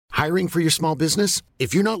Hiring for your small business?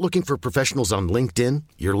 If you're not looking for professionals on LinkedIn,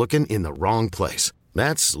 you're looking in the wrong place.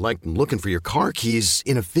 That's like looking for your car keys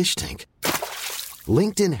in a fish tank.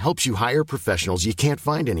 LinkedIn helps you hire professionals you can't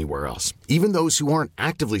find anywhere else, even those who aren't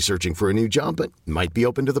actively searching for a new job but might be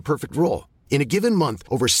open to the perfect role. In a given month,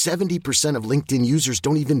 over 70% of LinkedIn users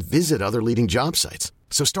don't even visit other leading job sites.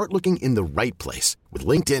 So start looking in the right place. With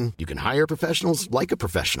LinkedIn, you can hire professionals like a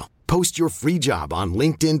professional. Post your free job on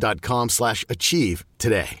linkedin.com/achieve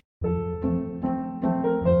today.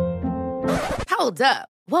 Hold up.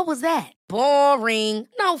 What was that? Boring.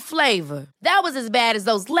 No flavor. That was as bad as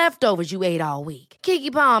those leftovers you ate all week.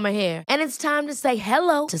 Keke Palmer here. And it's time to say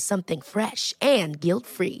hello to something fresh and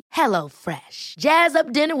guilt-free. Hello Fresh. Jazz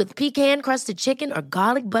up dinner with pecan-crusted chicken or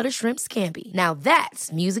garlic butter shrimp scampi. Now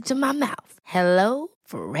that's music to my mouth. Hello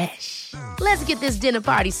Fresh. Let's get this dinner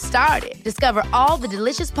party started. Discover all the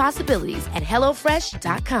delicious possibilities at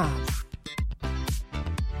HelloFresh.com.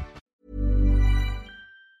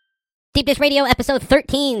 Deep Dish Radio, episode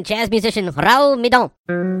 13, jazz musician Raul Midon.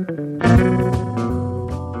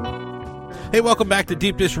 Hey, welcome back to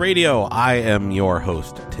Deep Dish Radio. I am your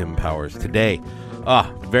host, Tim Powers. Today,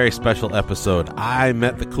 very special episode. I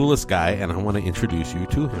met the coolest guy, and I want to introduce you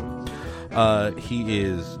to him. He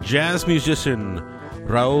is jazz musician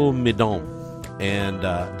Raul Midon, and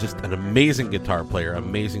just an amazing guitar player,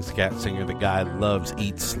 amazing scat singer. The guy loves,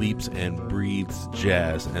 eats, sleeps, and breathes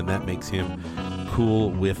jazz, and that makes him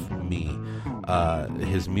cool with me.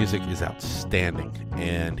 His music is outstanding,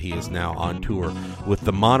 and he is now on tour with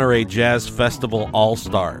the Monterey Jazz Festival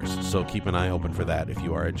All-Stars, so keep an eye open for that if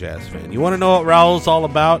you are a jazz fan. You want to know what Raul's all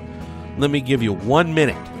about? Let me give you 1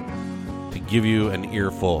 minute to give you an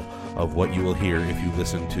earful of what you will hear if you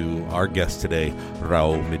listen to our guest today,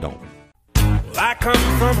 Raul Midon. I come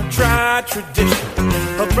from a tried tradition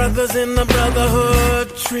of brothers in the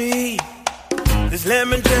brotherhood tree. There's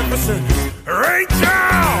Lemon Jefferson, Ray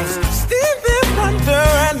Charles, Stevie Wonder,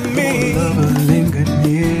 and me. Though lover lingered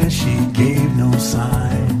near, she gave no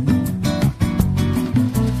sign.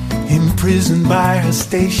 Imprisoned by her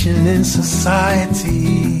station in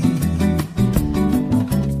society,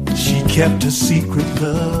 she kept her secret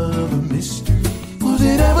love a mystery. Was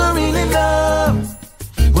it ever really love?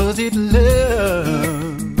 Was it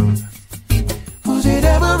love? Was it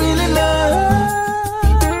ever really love?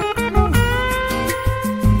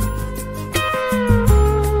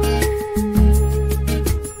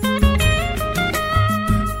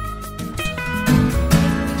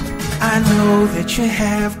 I know that you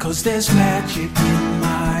have, 'cause there's magic in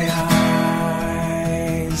my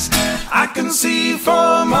eyes. I can see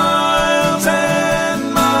for miles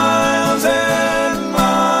and miles and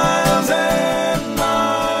miles and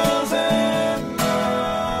miles and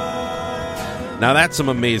miles. Now that's some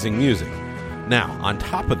amazing music. Now, on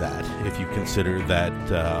top of that, if you consider that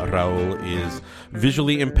Raul is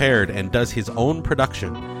visually impaired and does his own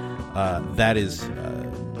production, that is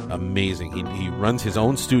amazing. He runs his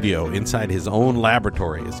own studio inside his own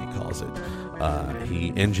laboratory, as he calls it.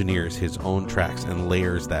 He engineers his own tracks and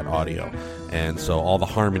layers that audio. And so all the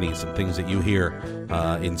harmonies and things that you hear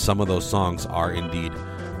in some of those songs are indeed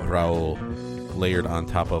Raul, layered on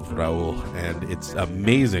top of Raul. And it's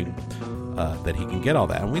amazing that he can get all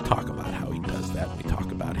that. And we talk about how he does that. We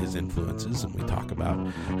talk about his influences, and we talk about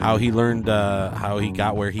how he learned, how he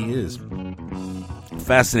got where he is.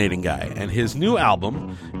 Fascinating guy. And his new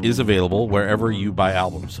album is available wherever you buy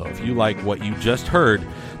albums. So if you like what you just heard,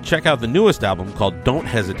 check out the newest album called Don't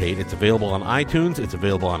Hesitate. It's available on iTunes. It's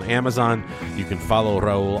available on Amazon. You can follow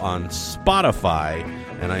Raul on Spotify,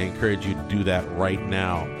 and I encourage you to do that right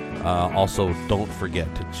now. Also, don't forget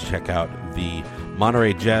to check out the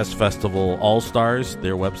Monterey Jazz Festival All-Stars.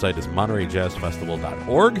 Their website is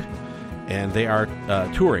montereyjazzfestival.org, and they are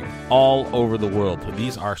touring all over the world.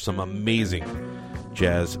 These are some amazing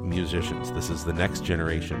jazz musicians. This is the next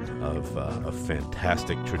generation of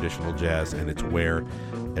fantastic traditional jazz, and it's where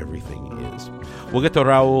everything is. We'll get to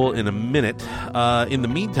Raul in a minute. In the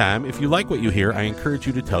meantime, if you like what you hear, I encourage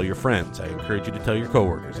you to tell your friends. I encourage you to tell your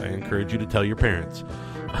coworkers. I encourage you to tell your parents.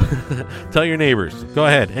 Tell your neighbors. Go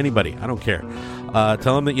ahead. Anybody. I don't care.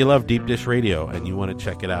 Tell them that you love Deep Dish Radio and you want to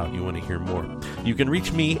check it out. You want to hear more. You can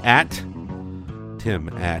reach me at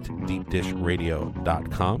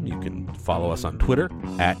tim@deepdishradio.com. You can follow us on Twitter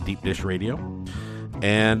at deepdishradio.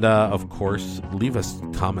 And, of course, leave us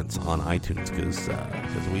comments on iTunes because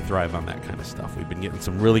we thrive on that kind of stuff. We've been getting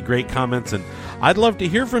some really great comments, and I'd love to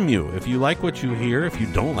hear from you. If you like what you hear, if you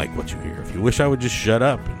don't like what you hear, if you wish I would just shut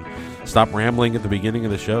up and stop rambling at the beginning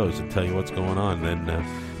of the shows and tell you what's going on,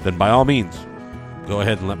 then by all means, go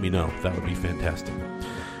ahead and let me know. That would be fantastic.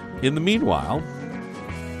 In the meanwhile,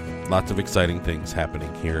 lots of exciting things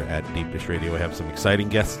happening here at Deep Dish Radio. We have some exciting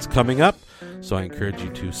guests coming up, so I encourage you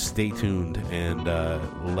to stay tuned and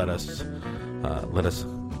let us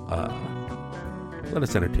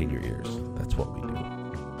entertain your ears. That's what we do.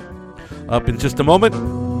 Up in just a moment,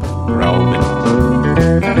 Raul Minute.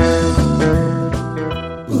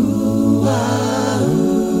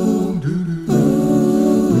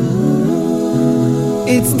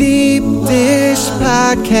 It's Deep Dish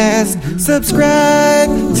Podcast. Subscribe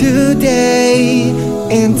today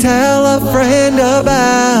and tell a friend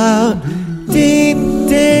about Deep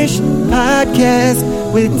Dish Podcast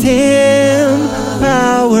with Tim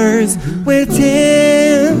Powers. With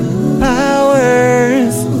Tim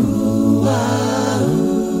Powers.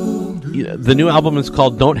 The new album is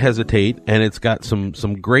called Don't Hesitate, and it's got some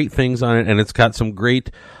great things on it, and it's got some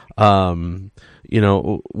great, when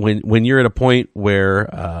you're at a point where,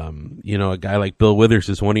 a guy like Bill Withers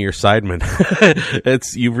is one of your sidemen,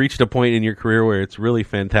 you've reached a point in your career where it's really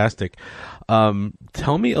fantastic.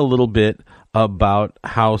 Tell me a little bit about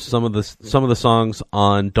how some of the songs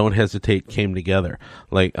on Don't Hesitate came together.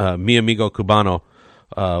 Like, Mi Amigo Cubano,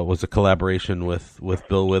 was a collaboration with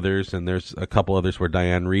Bill Withers, and there's a couple others where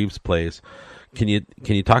Diane Reeves plays. Can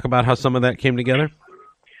you talk about how some of that came together?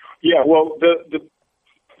 Yeah, well, the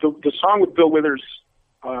song with Bill Withers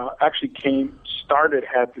actually started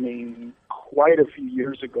happening quite a few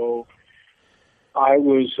years ago. I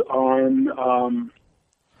was on,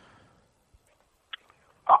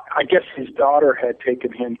 I guess his daughter had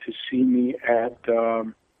taken him to see me at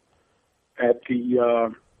the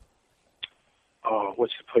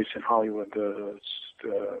what's the place in Hollywood? The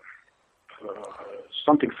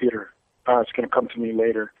something theater. It's going to come to me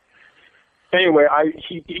later. Anyway,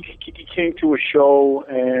 he came to a show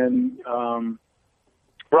and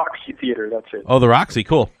Roxy Theater. That's it. Oh, the Roxy,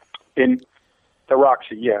 cool. In the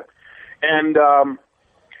Roxy, yeah. And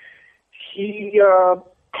he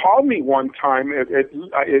called me one time.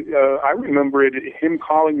 I remember him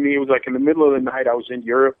calling me. It was like in the middle of the night. I was in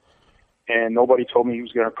Europe. And nobody told me he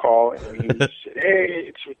was going to call. And he said, "Hey,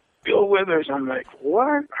 it's Bill Withers." I'm like,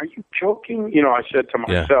 "What? Are you joking?" I said to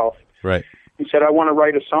myself. Yeah, right. He said, "I want to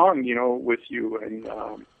write a song, with you." And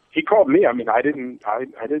he called me. I mean, I didn't.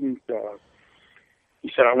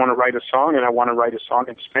 He said, "I want to write a song, and I want to write a song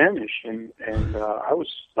in Spanish." And I was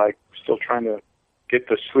like, still trying to get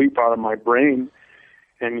the sleep out of my brain.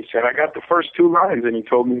 And he said, "I got the first two lines." And he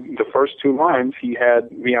told me the first two lines. He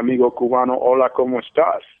had "Mi amigo cubano, hola, ¿cómo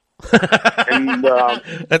estás?" And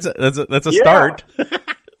that's a start.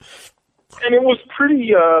 And it was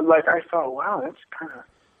pretty I thought, wow, that's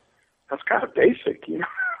kind of basic, Yeah.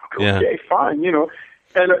 Okay, fine, and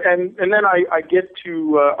then I get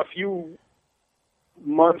to a few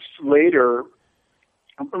months later,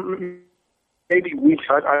 maybe weeks.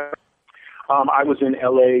 I was in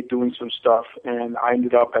LA doing some stuff, and I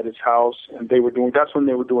ended up at his house, and that's when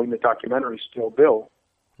they were doing the documentary Still Bill.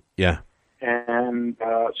 Yeah. And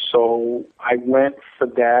so I went for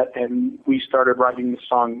that, and we started writing the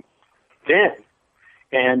song then.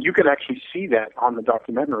 And you can actually see that on the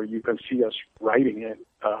documentary. You can see us writing it,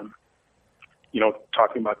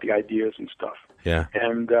 talking about the ideas and stuff. Yeah.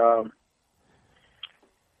 And,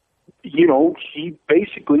 he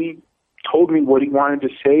basically told me what he wanted to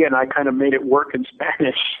say, and I kind of made it work in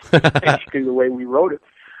Spanish, basically the way we wrote it.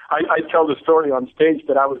 I tell the story on stage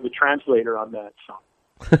that I was the translator on that song.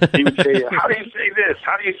 He would say, "How do you say this?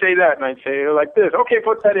 How do you say that?" And I'd say, "Like this." "Okay,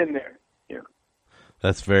 put that in there." Yeah.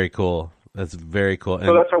 That's very cool. That's very cool.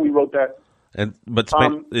 So that's how we wrote that.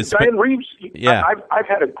 Diane Reeves. Yeah. I've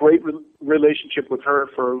had a great relationship with her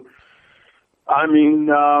I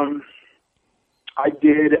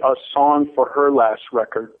did a song for her last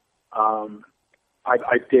record. I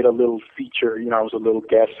did a little feature. I was a little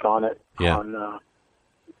guest on it. Yeah.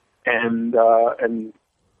 And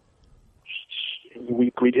we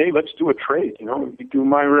agreed, hey, let's do a trade. You do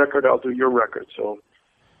my record, I'll do your record. So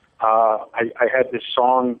I had this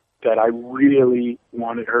song that I really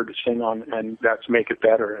wanted her to sing on, and that's Make It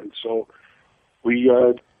Better. And so we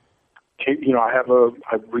I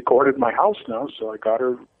recorded my house now, so I got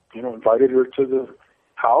her, invited her to the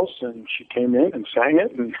house, and she came in and sang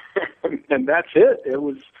it, and and that's it. It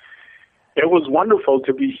was wonderful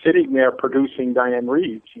to be sitting there producing Diane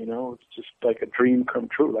Reeves. It's just like a dream come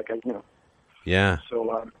true. Yeah.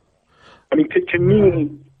 So, to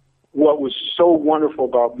me, what was so wonderful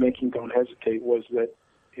about making Don't Hesitate was that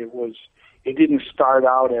it didn't start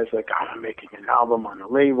out as like, I'm making an album on a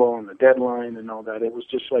label and a deadline and all that. It was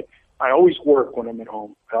just like, I always work when I'm at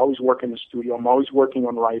home. I always work in the studio. I'm always working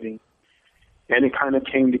on writing. And it kind of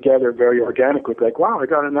came together very organically, like, wow, I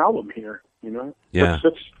got an album here, Yeah.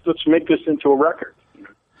 Let's make this into a record.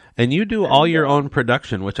 And you do all your own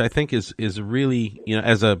production, which I think is really,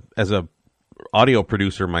 as a audio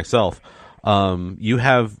producer myself, you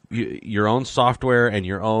have your own software and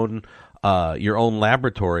your own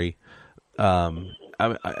laboratory.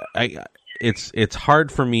 It's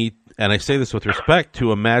hard for me, and I say this with respect,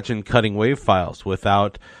 to imagine cutting WAV files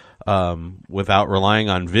without relying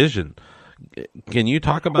on Vision. Can you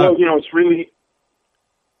talk about? Well, it's really.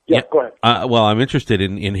 Yeah, go ahead. Well, I'm interested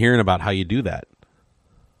in hearing about how you do that.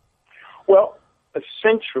 Well,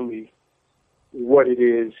 essentially, what it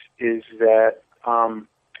is that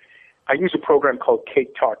I use a program called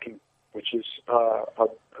Cake Talking, which is a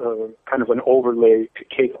kind of an overlay to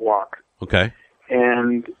Cakewalk. Okay.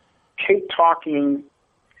 And Cake Talking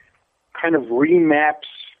kind of remaps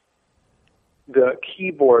the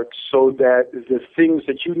keyboard so that the things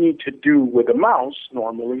that you need to do with a mouse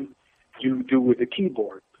normally you do with the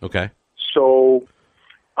keyboard. Okay. So,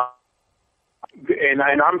 and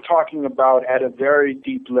I'm talking about at a very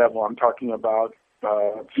deep level. I'm talking about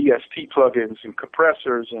VST plugins and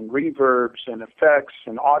compressors and reverbs and effects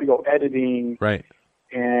and audio editing. Right.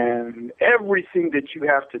 And everything that you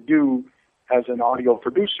have to do as an audio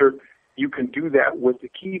producer, you can do that with the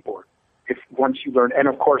keyboard once you learn. And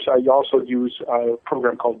of course, I also use a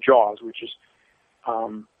program called JAWS, which is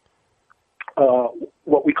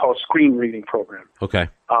what we call a screen reading program. Okay.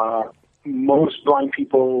 Most blind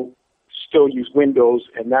people still use Windows,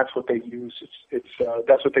 and that's what they use.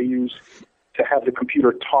 That's what they use to have the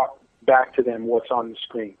computer talk back to them what's on the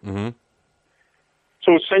screen. Mm-hmm.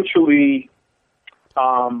 So essentially,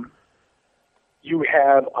 you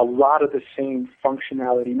have a lot of the same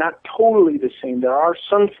functionality, not totally the same. There are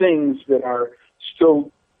some things that are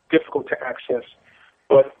still difficult to access,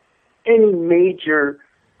 but any major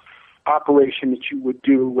operation that you would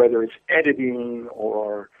do, whether it's editing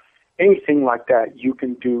or anything like that, you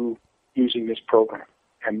can do using this program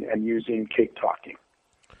and using Cake Talking.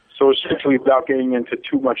 So essentially, without getting into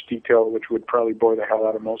too much detail, which would probably bore the hell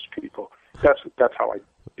out of most people, that's how I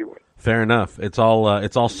do it. Fair enough. It's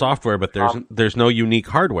all software, but there's no unique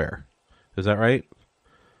hardware. Is that right?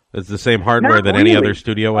 It's the same hardware that any other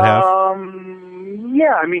studio would have?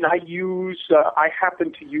 Yeah, I mean, I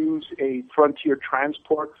happen to use a Frontier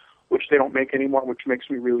Transport, which they don't make anymore, which makes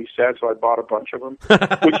me really sad, so I bought a bunch of them,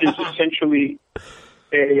 which is essentially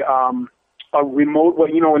a remote,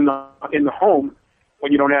 in the home,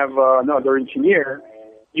 when you don't have another engineer,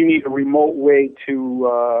 you need a remote way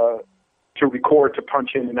to record, to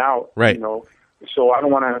punch in and out. Right. So I don't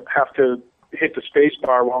want to have to hit the space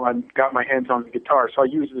bar while I've got my hands on the guitar. So I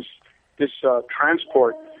use this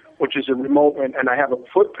Transport, which is a remote, and I have a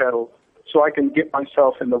foot pedal, so I can get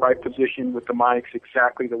myself in the right position with the mics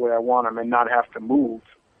exactly the way I want them and not have to move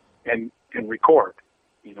and record.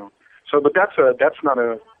 So, but that's not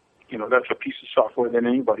a piece of software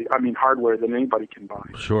hardware that anybody can buy.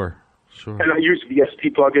 Sure. And I use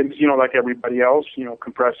VST plugins, like everybody else,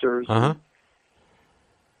 compressors. Uh-huh.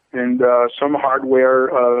 And some hardware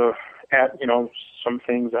some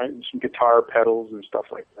things, some guitar pedals and stuff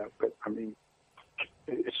like that. But,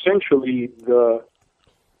 essentially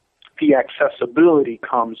the accessibility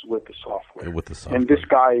comes with the software. And this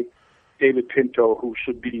guy, David Pinto, who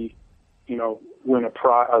should be, win a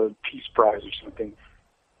Peace Prize or something,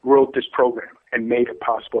 wrote this program and made it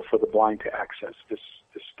possible for the blind to access this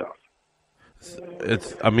stuff.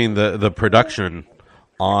 The production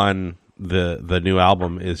on the new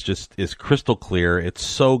album is crystal clear. It's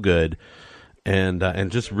so good,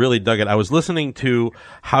 and just really dug it. I was listening to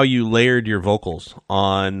how you layered your vocals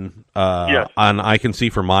on I Can See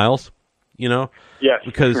for Miles. Yes.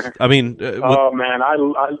 Because oh man,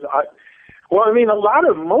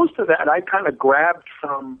 most of that I kind of grabbed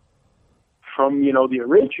from the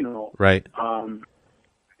original. Right.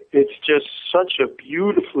 It's just such a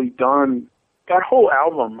beautifully done. That whole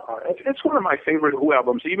album, it's one of my favorite Who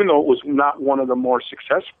albums, even though it was not one of the more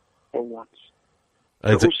successful ones.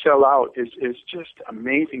 Who Sell Out is just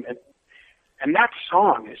amazing, and that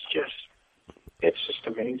song is it's just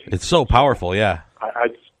amazing. It's so powerful, yeah. I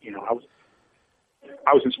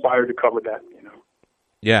was inspired to cover that,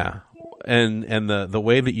 Yeah, and the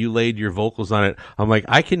way that you laid your vocals on it, I'm like,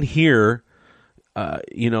 I can hear,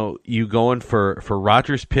 you going for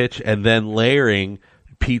Roger's pitch and then layering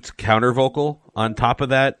Pete's counter vocal on top of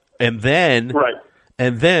that, and then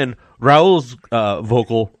Raul's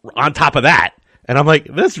vocal on top of that, and I'm like,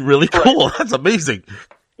 that's really cool. Right. That's amazing.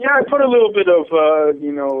 Yeah, I put a little bit of a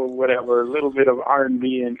little bit of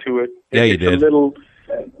R&B into it. Yeah, you did. It's a little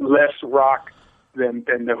less rock than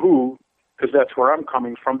the Who, because that's where I'm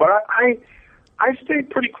coming from. But I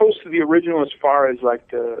stayed pretty close to the original as far as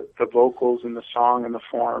like the vocals and the song and the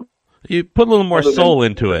form. You put a little more Other soul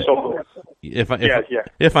than into it. soul. If Yeah.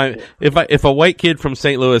 a white kid from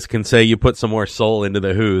St. Louis can say you put some more soul into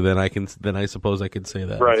the Who, then I suppose I could say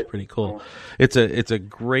that. Right. It's pretty cool. It's a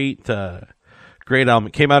great great album.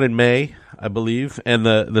 It came out in May, I believe, and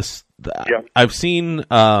I've seen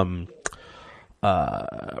a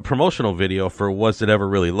promotional video for Was It Ever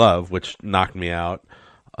Really Love, which knocked me out.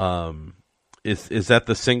 Is that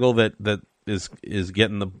the single that is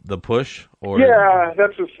getting the push? Or Yeah,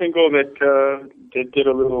 that's a single that did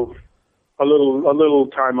a little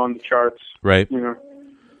time on the charts. right? You know.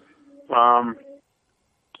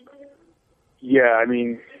 Yeah, I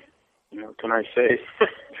mean, can I say?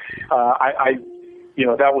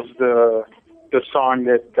 That was the song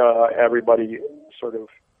that everybody sort of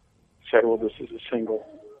said, well, this is a single.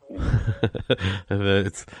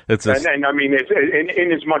 it's and I mean,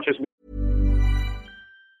 in as much as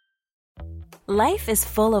Life is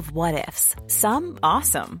full of what-ifs. Some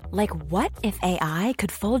awesome, like what if AI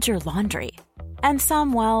could fold your laundry? And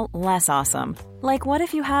some, well, less awesome, like what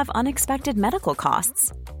if you have unexpected medical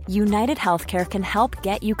costs? United Healthcare can help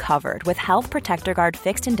get you covered with Health Protector Guard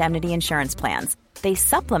fixed indemnity insurance plans. They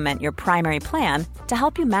supplement your primary plan to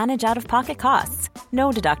help you manage out-of-pocket costs.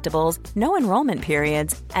 No deductibles, no enrollment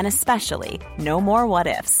periods, and especially no more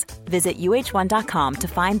what-ifs. Visit uh1.com to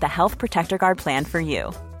find the Health Protector Guard plan for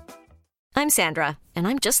you. I'm Sandra, and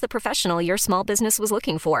I'm just the professional your small business was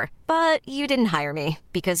looking for. But you didn't hire me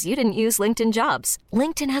because you didn't use LinkedIn Jobs.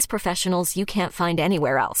 LinkedIn has professionals you can't find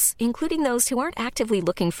anywhere else, including those who aren't actively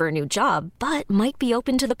looking for a new job, but might be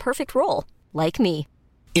open to the perfect role, like me.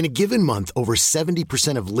 In a given month, over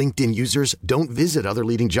 70% of LinkedIn users don't visit other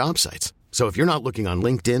leading job sites. So if you're not looking on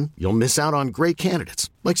LinkedIn, you'll miss out on great candidates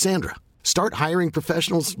like Sandra. Start hiring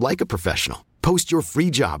professionals like a professional. Post your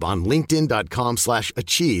free job on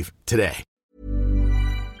linkedin.com/achieve today.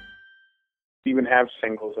 even have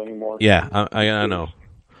singles anymore. Yeah, I know.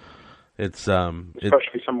 It's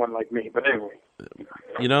especially someone like me. But anyway,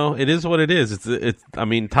 it is what it is. It's. I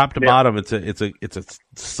mean, top to bottom, it's a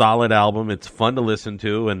solid album. It's fun to listen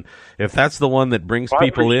to, and if that's the one that brings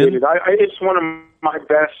people in, it's one of my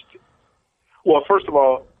best. Well, first of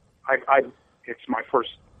all, it's my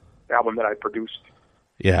first album that I produced.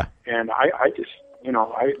 Yeah, and I just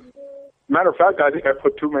matter of fact, I think I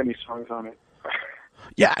put too many songs on it.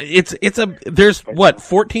 Yeah, there's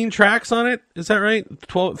 14 tracks on it? Is that right?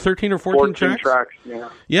 13 or 14 tracks? 14 tracks, yeah.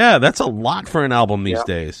 Yeah, that's a lot for an album these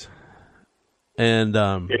days. And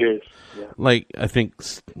it is. Yeah. Like I think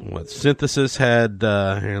Synthesis had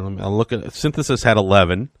I'll look at Synthesis had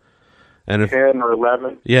 11. And 10 or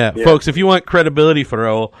 11. Yeah, folks, if you want credibility for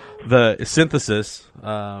Raul, the Synthesis,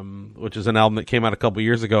 which is an album that came out a couple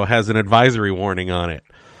years ago, has an advisory warning on it.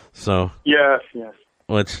 So yes.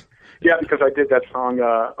 Which yeah, because I did that song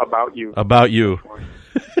About You. About You.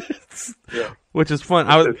 Yeah. Which is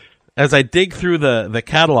fun. As I dig through the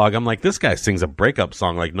catalog, I'm like, this guy sings a breakup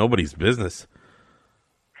song like nobody's business.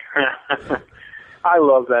 I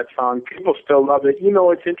love that song. People still love it.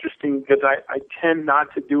 It's interesting because I tend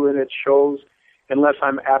not to do it at shows unless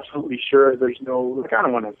I'm absolutely sure there's no. I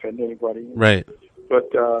don't want to offend anybody. Right. But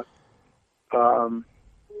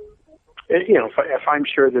if I'm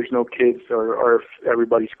sure there's no kids or if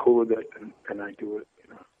everybody's cool with it, then I do it.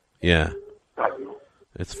 Yeah. I don't know.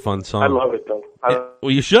 It's a fun song. I love it though.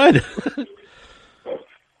 Well, you should.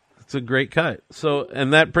 It's a great cut. So,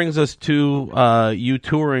 and that brings us to you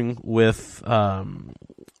touring with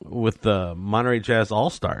the Monterey Jazz All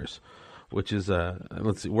Stars, which is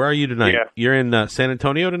let's see, where are you tonight? Yeah. You're in San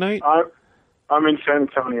Antonio tonight? I'm in San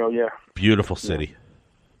Antonio. Yeah. Beautiful city.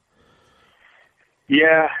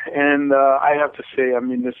 Yeah, and I have to say, I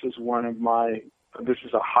mean, this is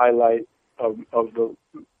a highlight of the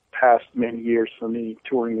past many years for me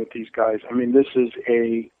touring with these guys. I mean,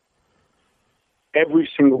 every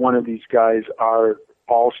single one of these guys are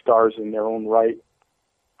all-stars in their own right.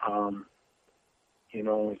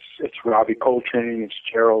 It's Robbie Coltrane, it's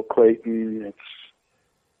Gerald Clayton, it's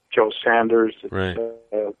Joe Sanders, it's right.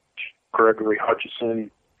 Gregory Hutchison,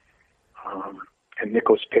 and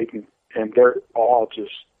Nicholas Payton. And they're all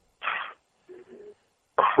just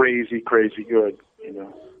crazy, crazy good,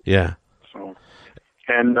 Yeah. So,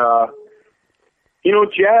 and jazz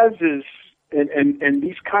is, and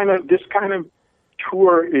this kind of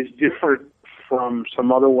tour is different from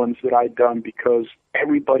some other ones that I've done because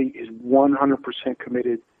everybody is 100%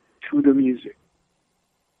 committed to the music.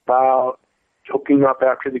 About hooking up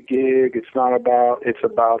after the gig, it's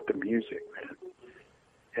about the music, man.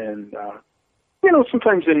 And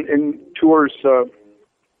sometimes in tours,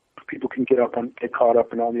 people can get caught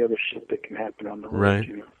up in all the other shit that can happen on the road. Right.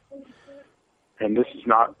 And this is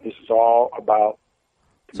all about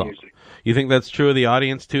So, music. you think that's true of the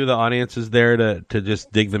audience too? The audience is there to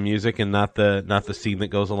just dig the music and not the scene that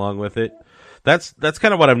goes along with it. That's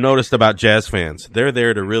kind of what I've noticed about jazz fans. They're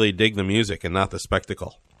there to really dig the music and not the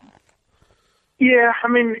spectacle. Yeah, I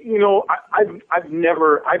mean, you know, I've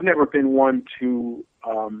never been one to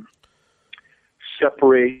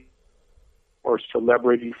separate or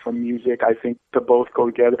celebrity from music. I think they both go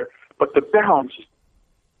together, but the balance has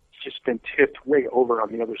just been tipped way over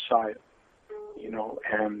on the other side, you know.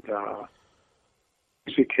 And the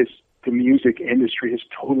music industry has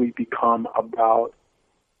totally become about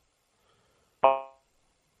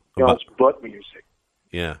but music.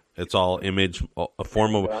 Yeah, it's all image, a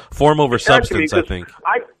form over substance. I think.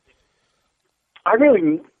 I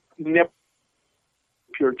really never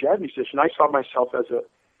pure jazz musician. I saw myself as a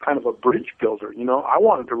kind of a bridge builder. You know, I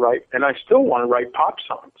wanted to write, and I still want to write pop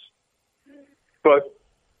songs, but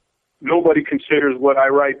nobody considers what I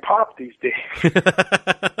write pop these days.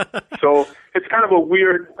 So it's kind of a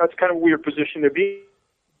weird. That's kind of a weird position to be.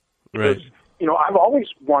 Right. Because, you know, I've always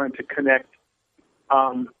wanted to connect.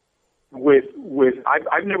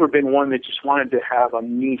 I've never been one that just wanted to have a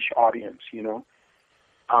niche audience, you know,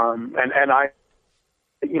 and I,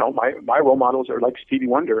 you know, my role models are like Stevie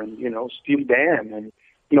Wonder and, you know, Steely Dan and,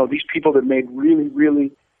 you know, these people that made really,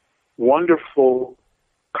 really wonderful,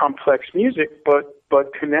 complex music,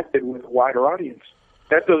 but connected with a wider audience.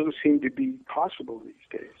 That doesn't seem to be possible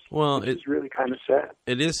these days. Well, it's really kind of sad.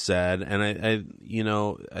 It is sad, and I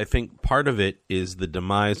think part of it is the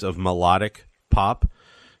demise of melodic pop.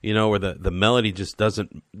 You know, where the melody just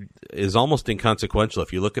is almost inconsequential.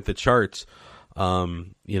 If you look at the charts,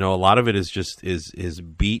 you know, a lot of it is just is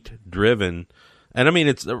beat driven. And I mean,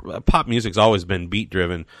 it's pop music's always been beat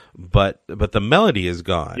driven, but the melody is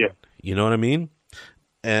gone. Yeah. You know what I mean?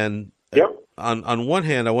 And yep. On one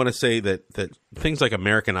hand, I want to say that things like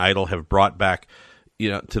American Idol have brought back, you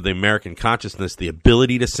know, to the American consciousness the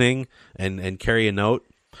ability to sing and carry a note,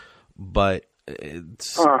 but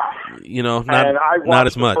it's you know, not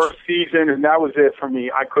as much. The first season, and that was it for me.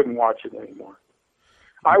 I couldn't watch it anymore.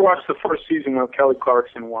 I watched the first season when Kelly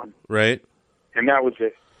Clarkson won. Right. And that was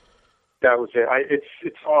it. That was it.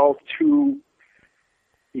 It's all too.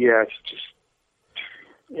 Yeah, it's just,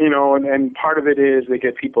 you know, and part of it is they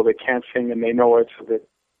get people that can't sing and they know it, so that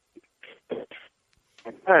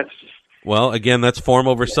that's just. Well, again, that's form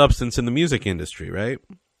over substance in the music industry, right?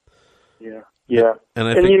 Yeah, yeah, and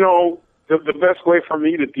I think, you know. The best way for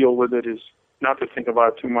me to deal with it is not to think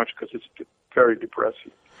about it too much because it's very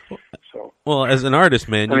depressing. So, well, as an artist,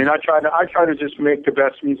 man, I mean, I try to just make the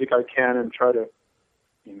best music I can and try to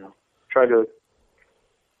trying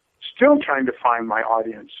to find my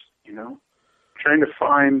audience. You know, trying to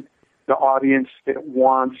find the audience that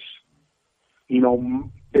wants, you know,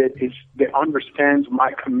 that understands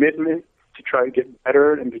my commitment to try to get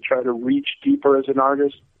better and to try to reach deeper as an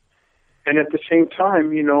artist, and at the same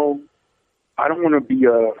time, you know. I don't want to be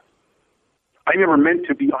I never meant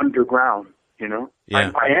to be underground, you know.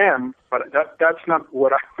 Yeah. I am, but that's not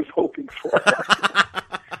what I was hoping for.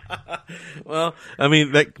 Well, I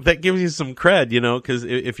mean, that gives you some cred, you know, because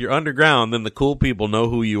if you're underground, then the cool people know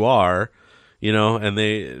who you are, you know, and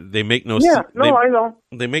they make no I know.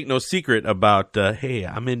 They make no secret about hey,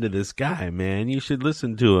 I'm into this guy, man. You should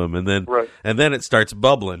listen to him, and then it starts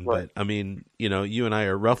bubbling. Right. But I mean, you know, you and I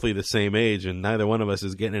are roughly the same age, and neither one of us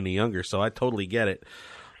is getting any younger, so I totally get it.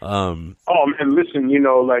 Oh man, listen, you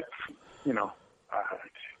know, like, you know,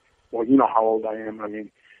 well, you know how old I am. I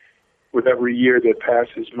mean, with every year that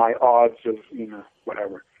passes, my odds of, you know,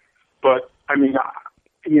 whatever. But I mean,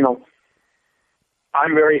 you know.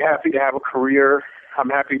 I'm very happy to have a career. I'm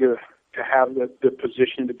happy to have the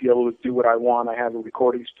position to be able to do what I want. I have a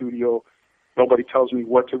recording studio. Nobody tells me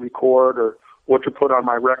what to record or what to put on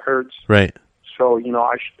my records. Right. So, you know,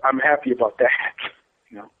 I'm happy about that.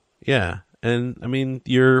 You know. Yeah, and I mean,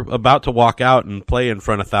 you're about to walk out and play in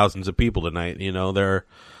front of thousands of people tonight. You know, there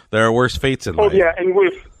are worse fates in life. Oh yeah, and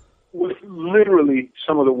with literally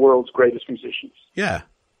some of the world's greatest musicians. Yeah.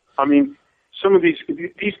 I mean, some of these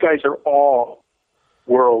guys are all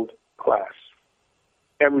world class,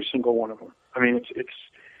 every single one of them. I mean,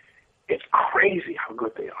 it's crazy how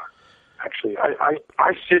good they are. Actually, I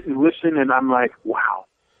sit and listen, and I'm like, wow.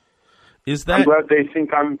 I'm glad they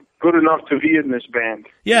think I'm good enough to be in this band.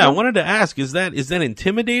 Yeah, you know? I wanted to ask: is that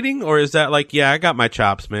intimidating, or is that like, yeah, I got my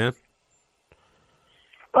chops, man?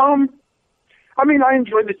 I mean, I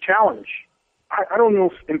enjoyed the challenge. I don't know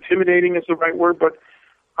if intimidating is the right word, but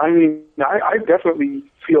I mean, I definitely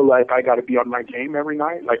feel like I got to be on my game every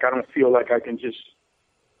night. Like, I don't feel like I can just,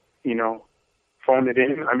 you know, phone it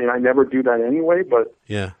in. I mean, I never do that anyway, but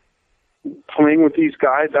yeah, playing with these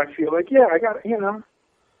guys, I feel like, yeah, I got, you know,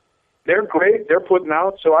 they're great. They're putting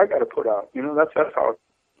out, so I got to put out. You know, that's how.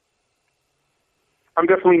 I'm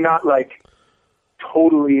definitely not like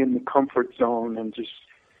totally in the comfort zone and just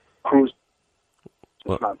cruise.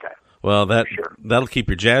 It's not that. Well, that'll keep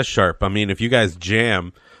your jazz sharp. I mean, if you guys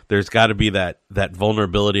jam, there's got to be that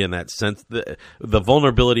vulnerability and that sense, the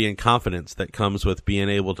vulnerability and confidence that comes with being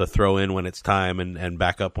able to throw in when it's time and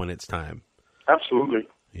back up when it's time. Absolutely.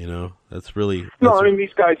 You know, that's really... No, I mean,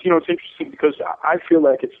 these guys, you know, it's interesting because I feel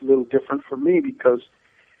like it's a little different for me because,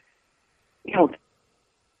 you know,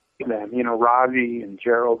 them, you know, Ravi and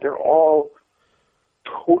Gerald, they're all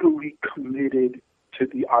totally committed to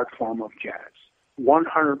the art form of jazz.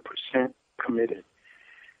 100% committed.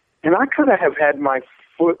 And I kind of have had my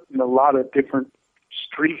foot in a lot of different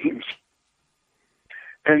streams.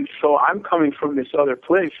 And so I'm coming from this other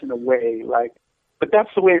place in a way, like, but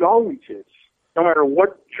that's the way it always is, no matter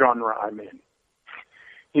what genre I'm in.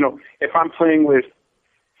 You know, if I'm playing with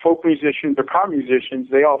folk musicians or pop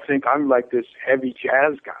musicians, they all think I'm like this heavy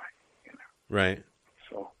jazz guy. You know? Right.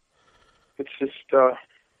 So it's just,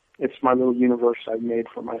 it's my little universe I've made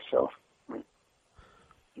for myself.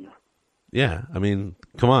 Yeah, I mean,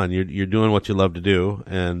 come on, you're doing what you love to do,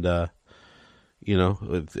 and you know,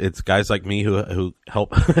 it's guys like me who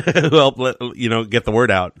help who help let, you know, get the word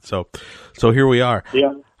out. So here we are.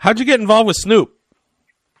 Yeah. How'd you get involved with Snoop?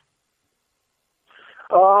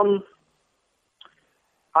 I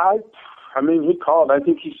mean, he called. I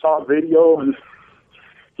think he saw a video and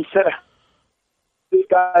he said, "This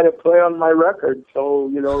guy to play on my record." So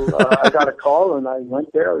you know, I got a call and I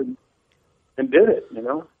went there and did it. You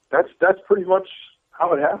know. That's pretty much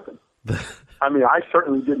how it happened. I mean, I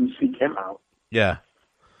certainly didn't seek him out. Yeah.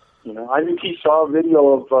 You know, I think he saw a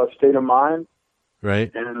video of State of Mind.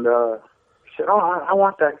 Right. And he said, "Oh, I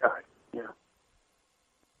want that guy." Yeah.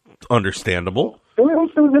 Understandable. It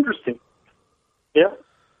was interesting. Yeah.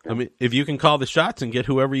 I mean, if you can call the shots and get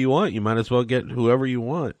whoever you want, you might as well get whoever you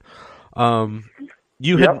want.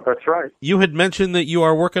 That's right. You had mentioned that you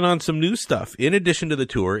are working on some new stuff in addition to the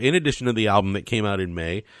tour, in addition to the album that came out in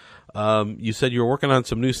May. You said you were working on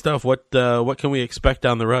some new stuff. What can we expect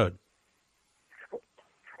down the road?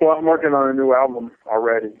 Well, I'm working on a new album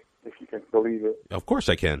already, if you can believe it. Of course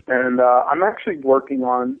I can. And I'm actually working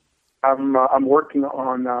on some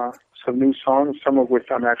new songs, some of which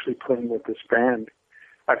I'm actually playing with this band.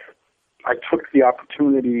 I took the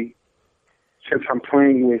opportunity, since I'm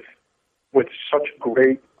playing with such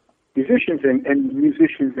great musicians and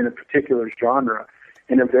musicians in a particular genre,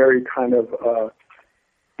 in a very kind of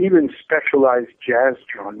even specialized jazz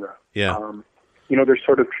genre. Yeah. You know, there's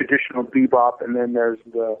sort of traditional bebop, and then there's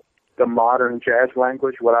the modern jazz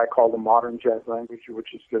language, what I call the modern jazz language,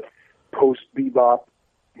 which is the post-bebop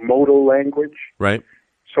modal language. Right.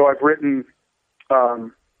 So I've written a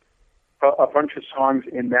bunch of songs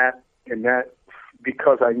in that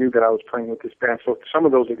because I knew that I was playing with this band. So some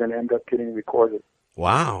of those are going to end up getting recorded.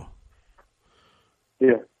 Wow.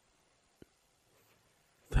 Yeah.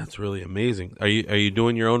 That's really amazing. Are you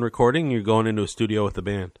doing your own recording? You're going into a studio with the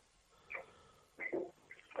band?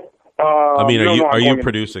 I mean, are you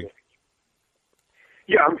producing?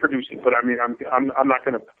 Yeah, I'm producing, but I mean, I'm not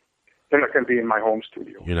going to. They're not going to be in my home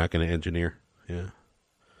studio. You're not going to engineer? Yeah.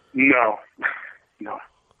 No.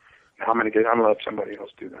 I'm going to let somebody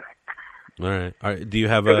else do that. All right. Do you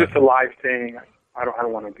have because it's a live thing. I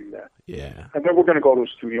don't want to do that. Yeah. And then we're going to go to a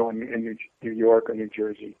studio in New York or New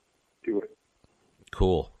Jersey. Do it.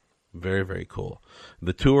 Cool. Very, very cool.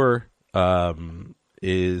 The tour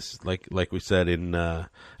is like we said in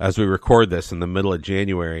as we record this in the middle of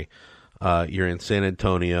January. You're in San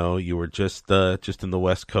Antonio. You were just in the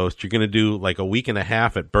West Coast. You're going to do like a week and a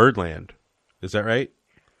half at Birdland. Is that right?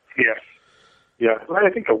 Yes. Yeah. I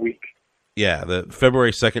think a week. Yeah, the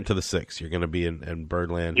February 2nd to the 6th, you're going to be in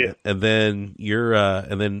Birdland. Yeah. And then you're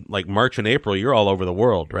and like March and April, you're all over the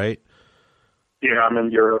world, right? Yeah, I'm in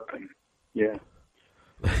Europe and yeah.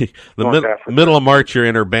 The middle of March, you're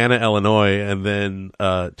in Urbana, Illinois, and then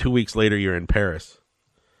 2 weeks later, you're in Paris.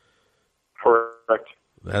 Correct.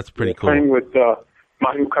 That's pretty cool. Playing with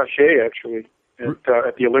Manu Katché, actually,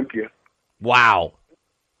 at the Olympia. Wow.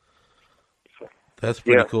 That's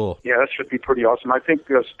pretty cool. Yeah, that should be pretty awesome. I think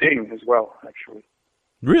Sting as well, actually.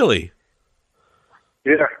 Really?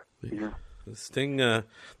 Yeah. Sting.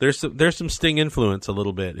 There's some Sting influence a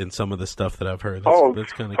little bit in some of the stuff that I've heard.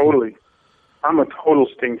 That's kind of totally. Cool. I'm a total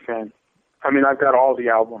Sting fan. I mean, I've got all the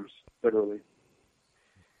albums, literally.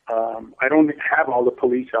 I don't have all the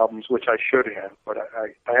Police albums, which I should have, but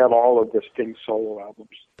I have all of the Sting solo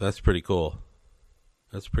albums. That's pretty cool.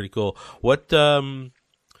 What do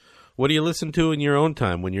you listen to in your own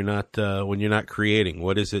time when you're not creating?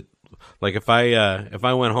 What is it? Like if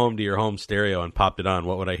I went home to your home stereo and popped it on,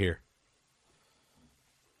 what would I hear?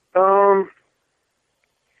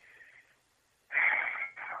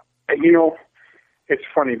 You know, it's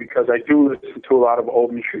funny because I do listen to a lot of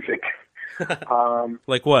old music.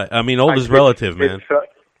 Like what? I mean, old is relative, man.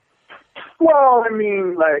 Well, I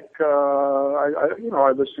mean, like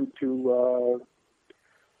I listen to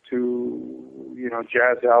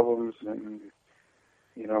jazz albums and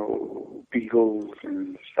Beatles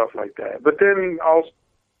and stuff like that. But then also,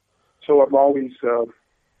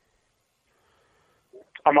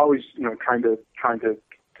 I'm always trying to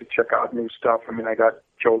check out new stuff. I mean, I got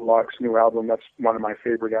Joe Locke's new album. That's one of my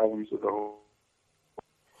favorite albums of the whole.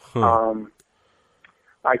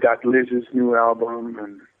 I got Liz's new album,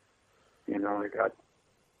 and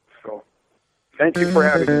so thank you for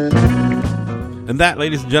having me. And that,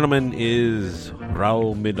 ladies and gentlemen, is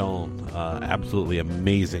Raul Midon. Absolutely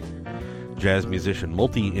amazing jazz musician,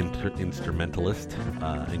 multi-instrumentalist,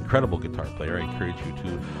 incredible guitar player. I encourage you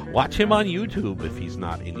to watch him on YouTube if he's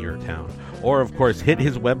not in your town. Or, of course, hit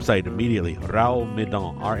his website immediately, Raul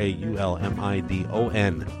Midon,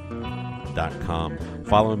 RaulMidon.com.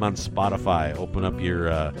 Follow him on Spotify. Open up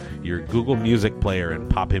your Google Music player and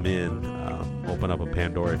pop him in. Open up a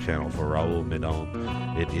Pandora channel for Raul Midon.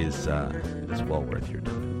 It is well worth your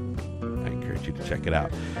time. I encourage you to check it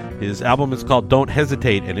out. His album is called Don't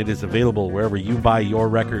Hesitate, and it is available wherever you buy your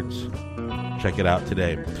records. Check it out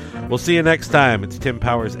today. We'll see you next time. It's Tim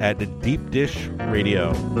Powers at Deep Dish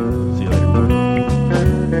Radio. See you later.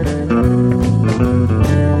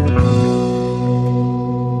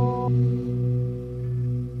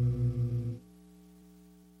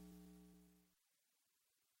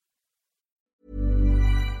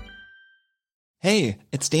 Hey,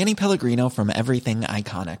 it's Danny Pellegrino from Everything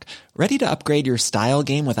Iconic. Ready to upgrade your style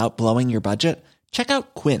game without blowing your budget? Check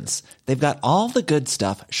out Quince. They've got all the good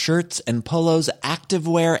stuff, shirts and polos,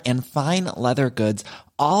 activewear, and fine leather goods,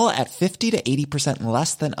 all at 50 to 80%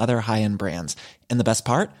 less than other high-end brands. And the best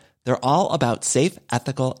part? They're all about safe,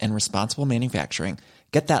 ethical, and responsible manufacturing.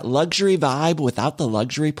 Get that luxury vibe without the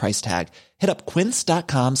luxury price tag. Hit up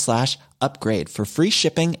quince.com/upgrade for free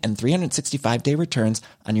shipping and 365-day returns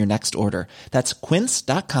on your next order. That's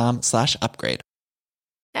quince.com/upgrade.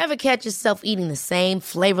 Ever catch yourself eating the same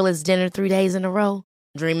flavorless dinner 3 days in a row?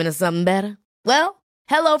 Dreaming of something better? Well,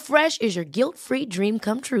 HelloFresh is your guilt-free dream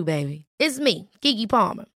come true, baby. It's me, Keke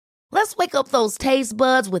Palmer. Let's wake up those taste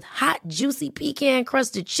buds with hot, juicy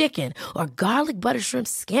pecan-crusted chicken or garlic butter shrimp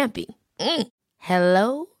scampi.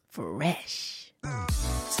 Hello Fresh.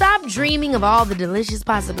 Stop dreaming of all the delicious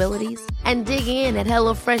possibilities and dig in at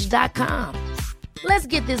HelloFresh.com. Let's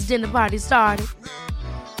get this dinner party started.